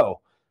companies grow.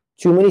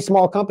 Too many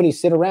small companies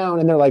sit around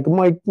and they're like,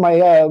 my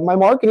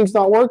marketing's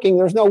not working.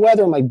 There's no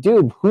weather. I'm like,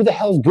 dude, who the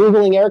hell's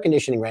Googling air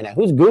conditioning right now?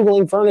 Who's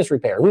Googling furnace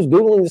repair? Who's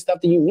Googling the stuff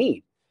that you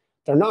need?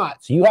 They're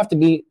not. So you have to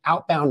be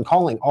outbound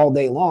calling all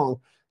day long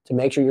to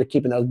make sure you're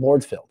keeping those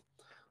boards filled.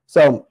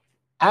 So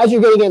as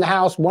you're getting in the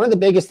house, one of the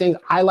biggest things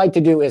I like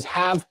to do is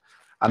have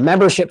a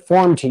membership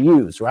form to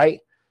use, right?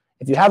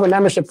 If you have a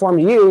membership form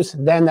to use,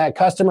 then that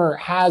customer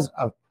has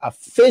a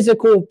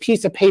physical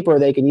piece of paper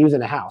they can use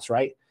in the house,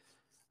 right?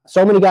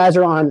 So many guys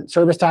are on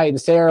ServiceTitan,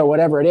 Sarah,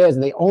 whatever it is,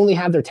 and they only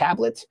have their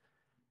tablets.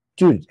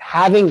 Dude,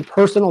 having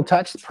personal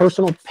touch,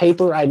 personal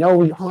paper, I know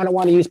we don't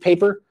want to use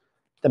paper.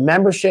 The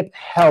membership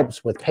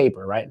helps with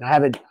paper, right? And I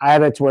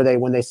have it to where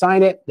when they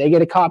sign it, they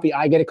get a copy,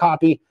 I get a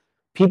copy.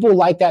 People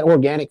like that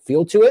organic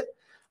feel to it,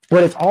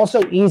 but it's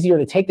also easier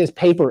to take this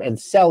paper and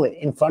sell it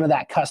in front of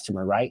that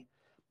customer, right?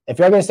 If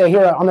you're going to say,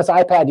 here on this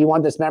iPad, you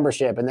want this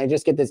membership, and they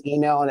just get this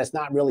email and it's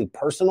not really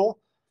personal,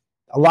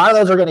 a lot of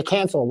those are going to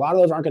cancel. A lot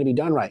of those aren't going to be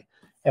done right.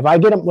 If I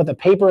get them with a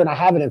paper and I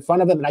have it in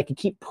front of them and I can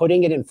keep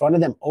putting it in front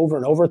of them over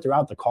and over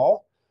throughout the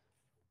call.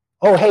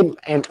 Oh, hey,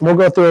 and we'll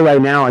go through it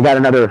right now. I got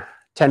another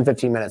 10,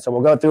 15 minutes. So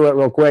we'll go through it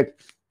real quick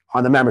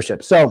on the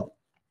membership. So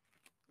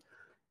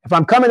if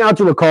I'm coming out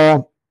to a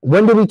call,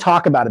 when do we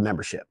talk about a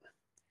membership?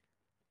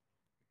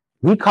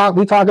 We talk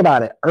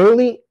about it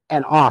early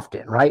and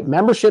often, right?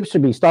 Membership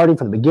should be starting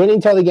from the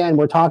beginning till the end.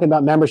 We're talking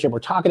about membership. We're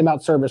talking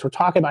about service. We're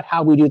talking about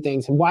how we do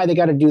things and why they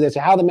got to do this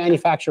and how the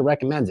manufacturer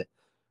recommends it.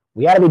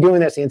 We got to be doing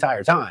this the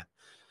entire time.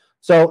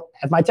 So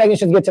if my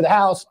technicians get to the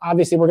house,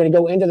 obviously we're going to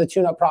go into the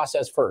tune-up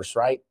process first,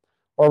 right?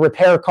 Or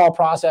repair call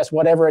process,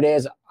 whatever it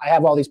is. I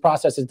have all these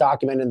processes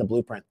documented in the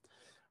blueprint.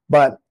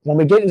 But when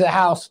we get into the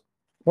house,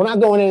 we're not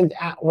going in.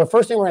 The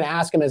first thing we're going to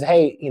ask them is,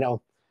 hey,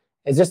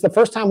 is this the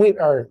first time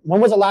when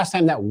was the last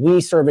time that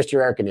we serviced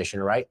your air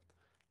conditioner, right?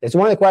 It's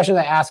one of the questions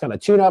I ask on a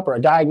tune-up or a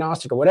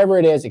diagnostic or whatever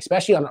it is,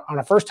 especially on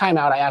a first time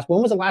out. I ask,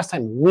 when was the last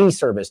time we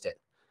serviced it?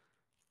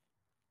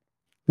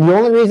 The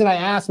only reason I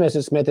asked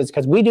Mrs. Smith is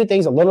because we do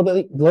things a little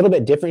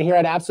bit different here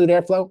at Absolute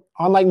Airflow.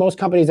 Unlike most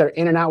companies that are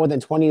in and out within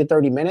 20 to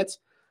 30 minutes,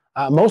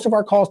 most of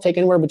our calls take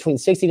anywhere between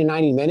 60 to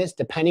 90 minutes,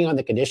 depending on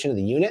the condition of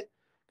the unit.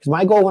 Because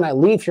my goal when I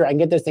leave here, I can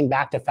get this thing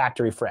back to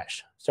factory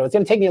fresh. So it's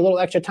going to take me a little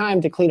extra time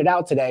to clean it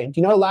out today.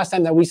 Do you know the last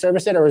time that we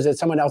serviced it, or is it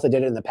someone else that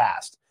did it in the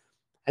past?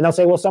 And they'll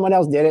say, well, someone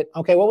else did it.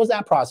 Okay, what was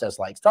that process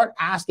like? Start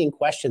asking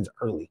questions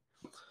early,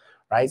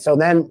 right? So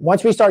then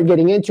once we start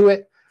getting into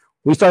it,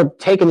 we start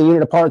taking the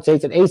unit apart. Say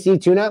it's an AC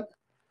tune-up.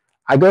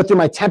 I go through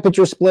my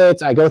temperature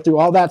splits. I go through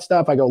all that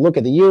stuff. I go look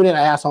at the unit.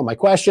 I ask all my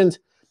questions,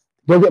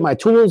 go get my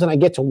tools, and I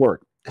get to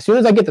work. As soon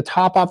as I get the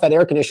top off that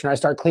air conditioner, I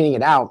start cleaning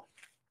it out.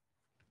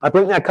 I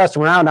bring that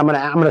customer out, and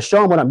I'm gonna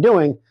show them what I'm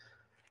doing.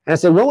 And I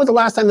said, when was the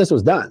last time this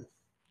was done?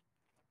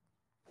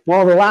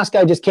 Well, the last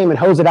guy just came and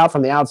hosed it out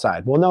from the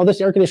outside. Well, no,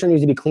 this air conditioner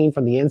needs to be cleaned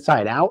from the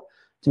inside out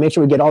to make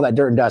sure we get all that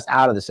dirt and dust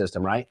out of the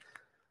system, right?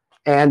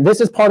 And this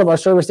is part of our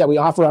service that we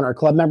offer on our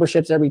club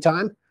memberships every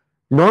time.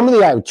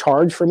 Normally, I would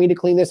charge for me to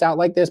clean this out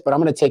like this, but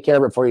I'm going to take care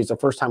of it for you. It's the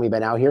first time we've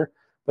been out here.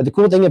 But the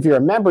cool thing, if you're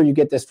a member, you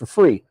get this for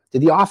free.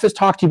 Did the office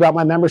talk to you about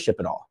my membership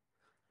at all?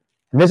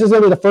 And this is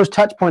going to be the first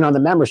touch point on the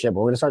membership.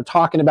 We're going to start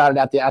talking about it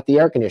at the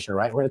air conditioner,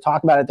 right? We're going to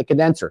talk about it at the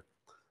condenser.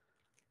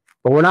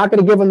 But we're not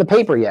going to give them the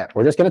paper yet.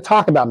 We're just going to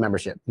talk about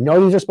membership. You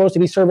know these are supposed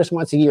to be serviced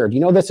once a year. Do you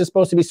know this is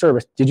supposed to be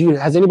serviced?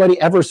 Has anybody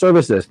ever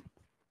serviced this?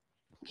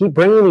 Keep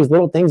bringing these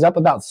little things up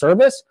about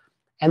service,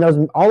 and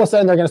those all of a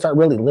sudden they're going to start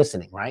really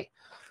listening, right?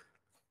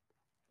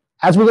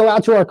 As we go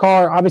out to our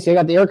car, obviously I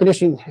got the air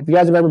conditioning. If you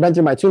guys have ever been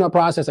through my tune-up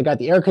process, I got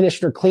the air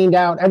conditioner cleaned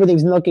out.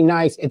 Everything's looking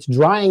nice. It's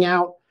drying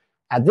out.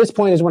 At this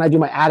point is when I do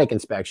my attic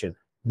inspection.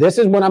 This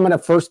is when I'm going to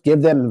first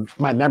give them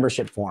my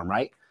membership form,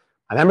 right?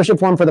 My membership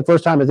form for the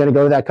first time is going to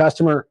go to that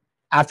customer.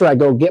 After I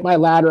go get my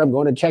ladder, I'm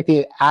going to check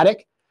the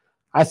attic.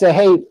 I say,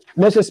 hey,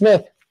 Mrs.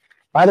 Smith,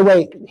 by the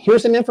way,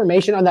 here's some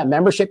information on that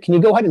membership. Can you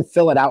go ahead and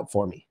fill it out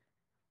for me?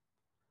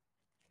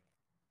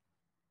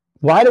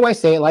 Why do I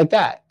say it like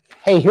that?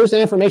 Hey, here's the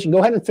information. Go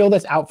ahead and fill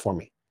this out for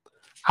me.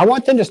 I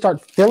want them to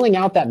start filling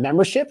out that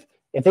membership.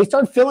 If they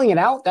start filling it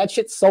out, that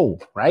shit's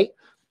sold, right?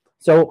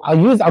 So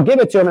I'll give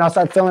it to them and I'll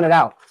start filling it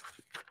out.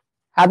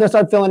 Have them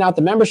start filling out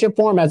the membership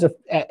form.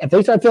 If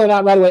they start filling it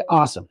out right away,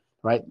 awesome,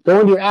 right?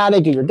 Go into your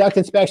attic, do your duct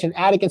inspection,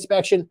 attic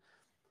inspection,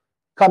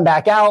 come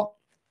back out.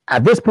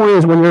 At this point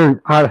is when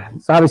we're,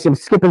 so obviously I'm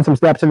skipping some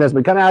steps in this.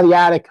 We come out of the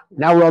attic.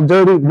 Now we're all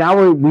dirty. Now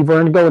we're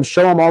going to go and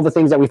show them all the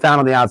things that we found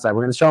on the outside.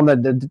 We're going to show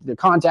them the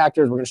contactors.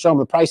 We're going to show them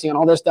the pricing on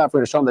all this stuff. We're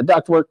going to show them the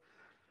ductwork.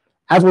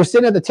 As we're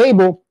sitting at the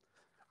table,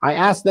 I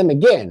ask them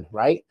again,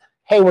 right?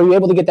 Hey, were you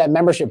able to get that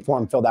membership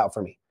form filled out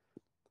for me?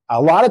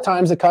 A lot of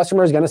times the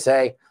customer is going to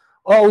say,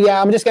 oh,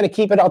 yeah, I'm just going to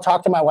keep it. I'll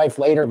talk to my wife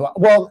later.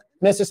 Well,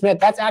 Mrs. Smith,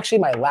 that's actually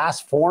my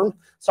last form.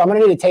 So I'm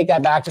going to need to take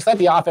that back. Just let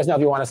the office know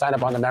if you want to sign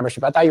up on the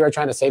membership. I thought you were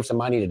trying to save some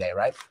money today,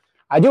 right?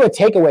 I do a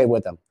takeaway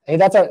with them. Hey,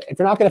 if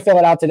you're not going to fill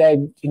it out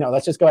today,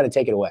 let's just go ahead and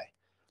take it away.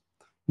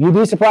 You'd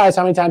be surprised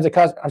how many times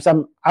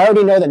I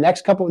already know the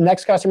next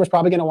customer is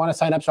probably going to want to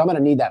sign up, so I'm going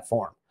to need that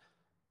form.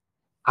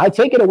 I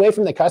take it away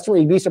from the customer.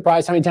 You'd be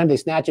surprised how many times they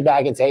snatch it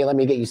back and say, hey, let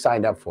me get you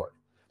signed up for it.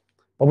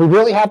 But we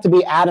really have to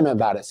be adamant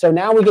about it. So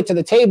now we get to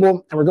the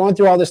table and we're going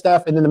through all this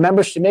stuff, and then the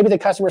membership, maybe the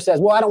customer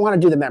says, well, I don't want to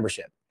do the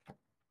membership.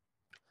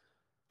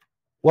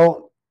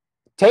 Well,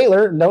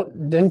 Taylor,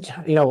 during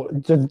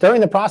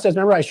the process,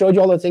 remember I showed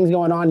you all those things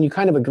going on. You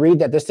kind of agreed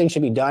that this thing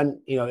should be done.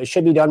 It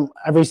should be done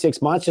every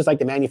 6 months, just like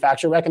the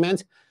manufacturer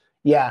recommends.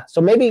 Yeah. So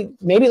maybe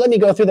let me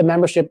go through the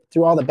membership,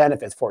 through all the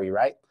benefits for you,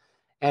 right?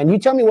 And you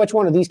tell me which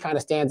one of these kind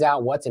of stands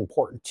out, what's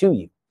important to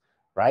you,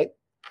 right?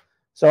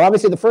 So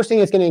obviously the first thing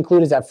it's going to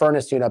include is that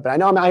furnace tune-up. And I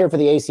know I'm out here for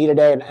the AC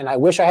today, and I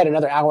wish I had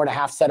another hour and a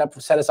half set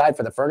aside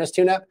for the furnace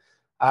tune-up.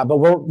 But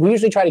we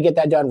usually try to get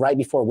that done right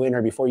before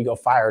winter, before you go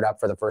fire it up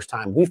for the first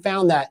time. We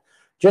found that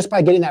just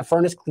by getting that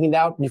furnace cleaned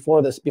out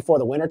before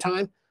the winter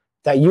time,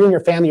 that you and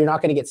your family, you're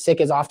not going to get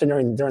sick as often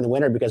during the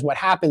winter, because what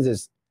happens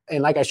is,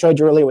 and like I showed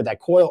you earlier with that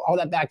coil, all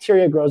that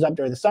bacteria grows up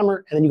during the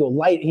summer, and then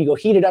you go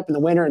heat it up in the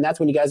winter, and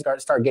that's when you guys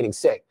start getting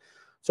sick.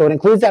 So it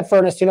includes that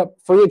furnace tune-up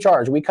free of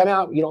charge. We come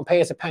out, you don't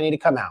pay us a penny to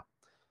come out.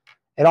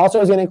 It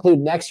also is going to include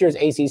next year's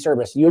AC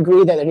service. You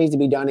agree that it needs to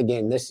be done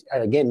again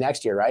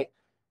next year, right?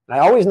 And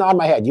I always nod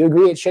my head. You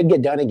agree it should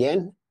get done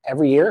again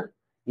every year?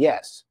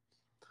 Yes.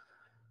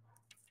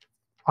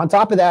 On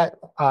top of that,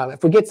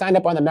 if we get signed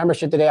up on the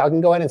membership today, I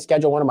can go ahead and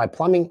schedule one of my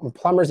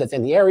plumbers that's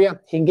in the area.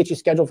 He can get you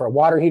scheduled for a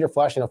water heater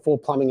flush and a full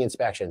plumbing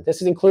inspection.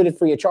 This is included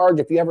free of charge.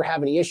 If you ever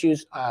have any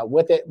issues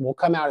with it, we'll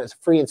come out as a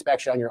free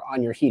inspection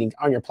on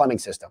your plumbing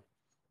system.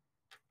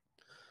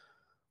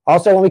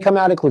 Also, when we come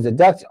out, it includes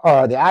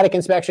the attic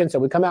inspection. So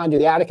we come out and do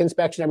the attic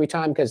inspection every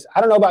time, because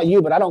I don't know about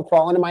you, but I don't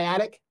crawl into my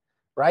attic,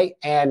 right?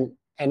 And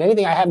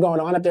anything I have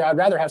going on up there, I'd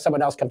rather have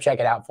someone else come check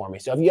it out for me.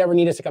 So if you ever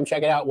need us to come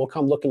check it out, we'll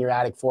come look in your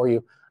attic for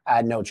you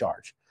at no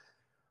charge.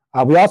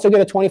 We also get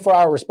a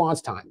 24-hour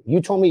response time.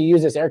 You told me you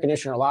use this air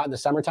conditioner a lot in the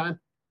summertime.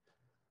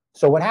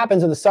 So what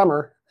happens in the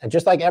summer, and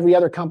just like every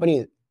other company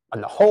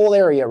in the whole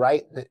area,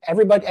 right?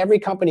 Every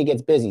company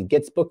gets busy,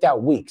 gets booked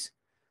out weeks.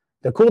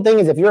 The cool thing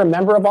is, if you're a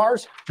member of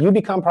ours, you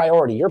become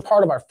priority. You're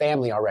part of our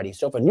family already.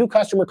 So if a new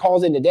customer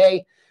calls in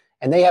today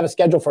and they have a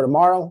schedule for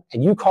tomorrow,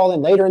 and you call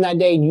in later in that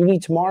day and you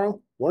need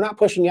tomorrow, we're not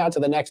pushing you out to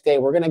the next day.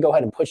 We're going to go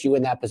ahead and push you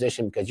in that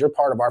position because you're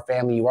part of our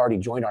family. You already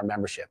joined our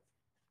membership.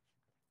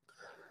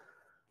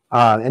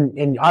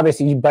 And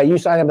obviously, by you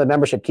signing up the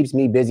membership keeps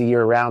me busy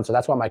year round. So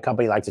that's why my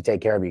company likes to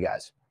take care of you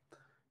guys.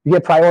 You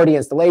get priority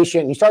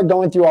installation. You start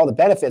going through all the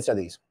benefits of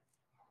these.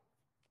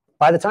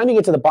 By the time you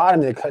get to the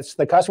bottom,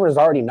 the customer has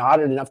already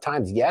nodded enough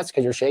times yes,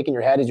 because you're shaking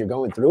your head as you're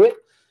going through it.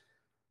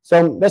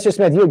 So, Mr.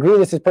 Smith, you agree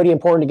this is pretty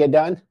important to get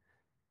done?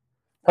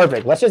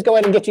 Perfect. Let's just go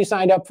ahead and get you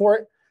signed up for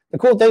it. The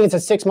cool thing is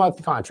it's a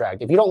 6-month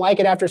contract. If you don't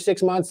like it after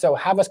 6 months, so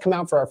have us come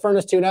out for our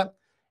furnace tune-up.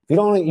 If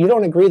you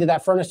don't agree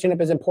that furnace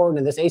tune-up is important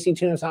and this AC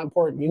tune-up is not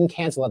important, you can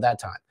cancel at that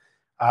time.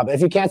 But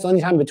if you cancel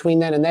anytime between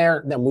then and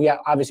there, then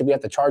obviously we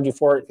have to charge you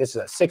for it. This is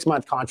a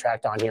 6-month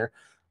contract on here.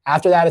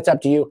 After that, it's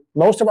up to you.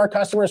 Most of our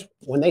customers,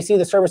 when they see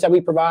the service that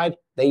we provide,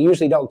 they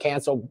usually don't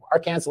cancel. Our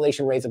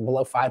cancellation rates are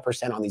below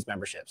 5% on these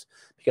memberships,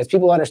 because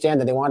people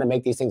understand that they want to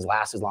make these things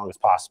last as long as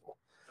possible.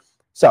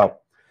 So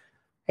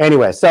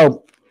anyway,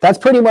 so that's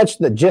pretty much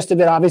the gist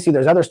of it. Obviously,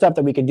 there's other stuff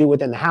that we can do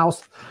within the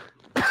house,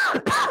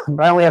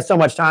 but I only have so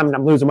much time and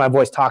I'm losing my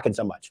voice talking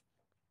so much.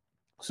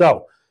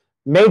 So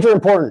major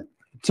important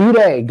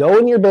today, go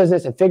in your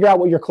business and figure out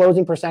what your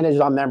closing percentage is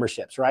on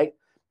memberships, right?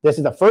 This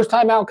is a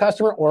first-time out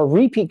customer or a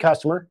repeat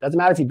customer. Doesn't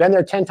matter if you've been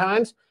there 10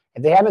 times.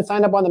 If they haven't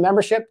signed up on the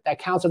membership, that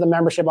counts as a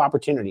membership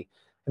opportunity.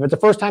 If it's a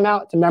first-time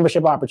out, it's a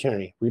membership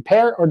opportunity.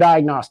 Repair or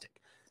diagnostic.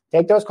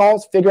 Take those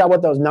calls, figure out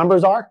what those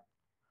numbers are.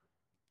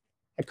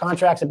 A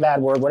contract's a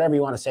bad word, whatever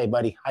you want to say,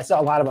 buddy. I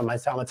saw a lot of them. I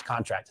tell them it's a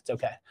contract. It's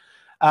okay.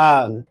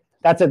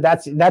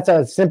 That's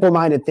a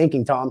simple-minded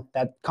thinking, Tom.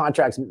 That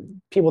contracts,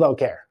 people don't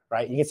care,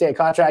 right? You can say a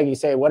contract, you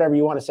say whatever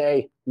you want to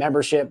say,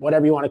 membership,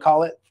 whatever you want to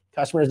call it.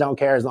 Customers don't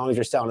care as long as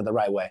you're selling it the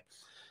right way.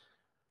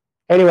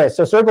 Anyway,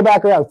 so circle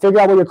back around, figure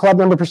out what your club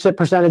member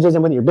percentage is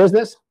and with your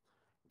business.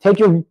 Take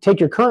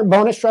your current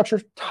bonus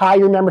structure, tie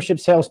your membership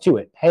sales to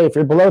it. Hey, if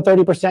you're below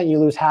 30%, you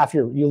lose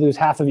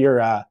half of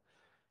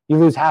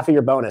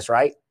your bonus,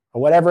 right?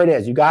 Or whatever it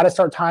is. You got to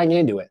start tying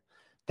into it.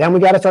 Then we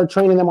got to start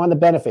training them on the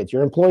benefits.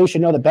 Your employees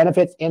should know the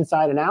benefits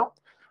inside and out.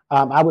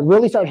 I would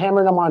really start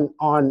hammering them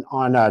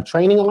on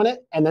training on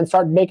it, and then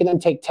start making them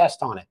take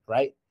tests on it,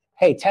 right?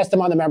 Hey, test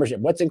them on the membership.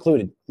 What's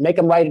included? Make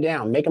them write it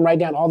down. Make them write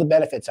down all the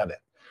benefits of it.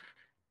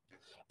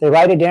 They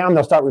write it down,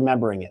 they'll start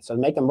remembering it. So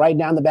make them write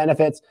down the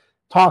benefits,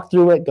 talk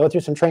through it, go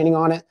through some training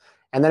on it.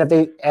 And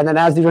then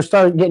as they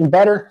start getting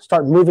better,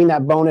 start moving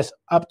that bonus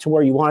up to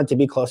where you want it to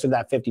be, closer to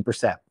that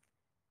 50%.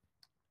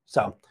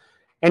 So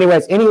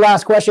anyways, any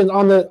last questions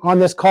on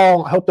this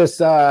call? I hope this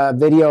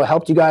video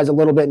helped you guys a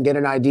little bit and get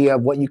an idea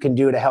of what you can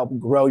do to help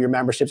grow your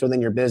memberships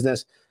within your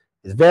business.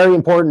 It's very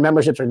important.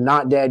 Memberships are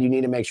not dead. You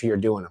need to make sure you're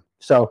doing them.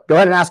 So go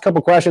ahead and ask a couple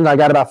questions. I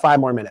got about 5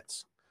 more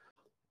minutes.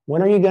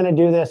 When are you going to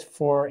do this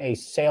for a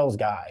sales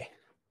guy?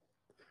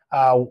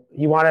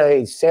 You want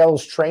a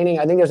sales training?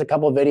 I think there's a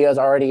couple of videos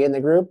already in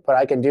the group, but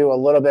I can do a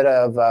little bit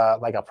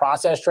of like a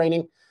process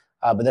training.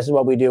 But this is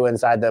what we do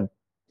inside the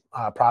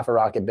Profit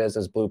Rocket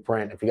Business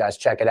Blueprint. If you guys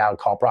check it out,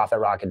 call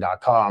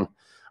profitrocket.com.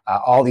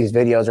 All these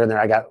videos are in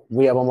there.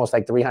 We have almost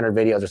like 300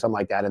 videos or something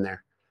like that in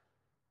there.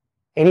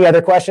 Any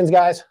other questions,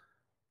 guys?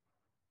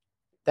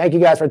 Thank you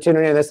guys for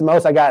tuning in. This is the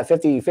most I got.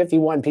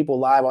 51 people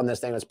live on this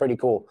thing. It's pretty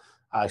cool,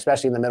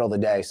 especially in the middle of the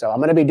day. So I'm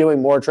going to be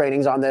doing more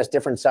trainings on this,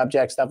 different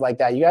subjects, stuff like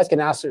that. You guys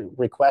can also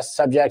request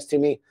subjects to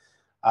me.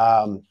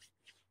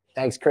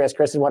 Thanks, Chris.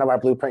 Chris is one of our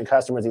Blueprint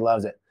customers. He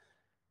loves it.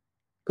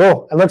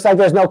 Cool. It looks like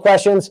there's no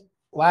questions.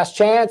 Last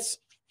chance.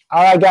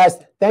 All right, guys.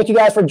 Thank you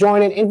guys for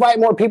joining. Invite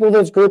more people to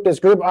this group. This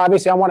group,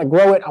 obviously, I want to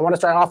grow it. I want to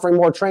start offering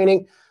more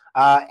training.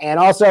 And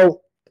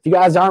also, if you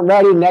guys aren't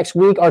ready, next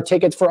week, our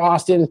tickets for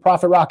Austin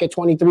Profit Rocket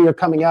 23 are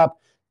coming up.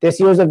 This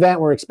year's event,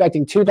 we're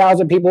expecting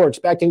 2,000 people. We're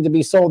expecting to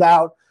be sold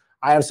out.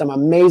 I have some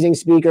amazing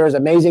speakers,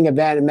 amazing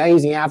event,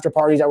 amazing after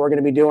parties that we're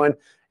going to be doing.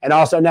 And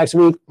also next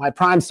week, my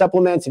Prime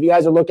supplements. If you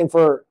guys are looking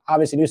for,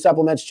 obviously, new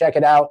supplements, check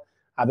it out.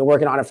 I've been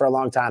working on it for a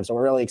long time, so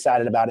we're really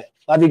excited about it.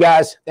 Love you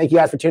guys. Thank you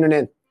guys for tuning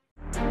in.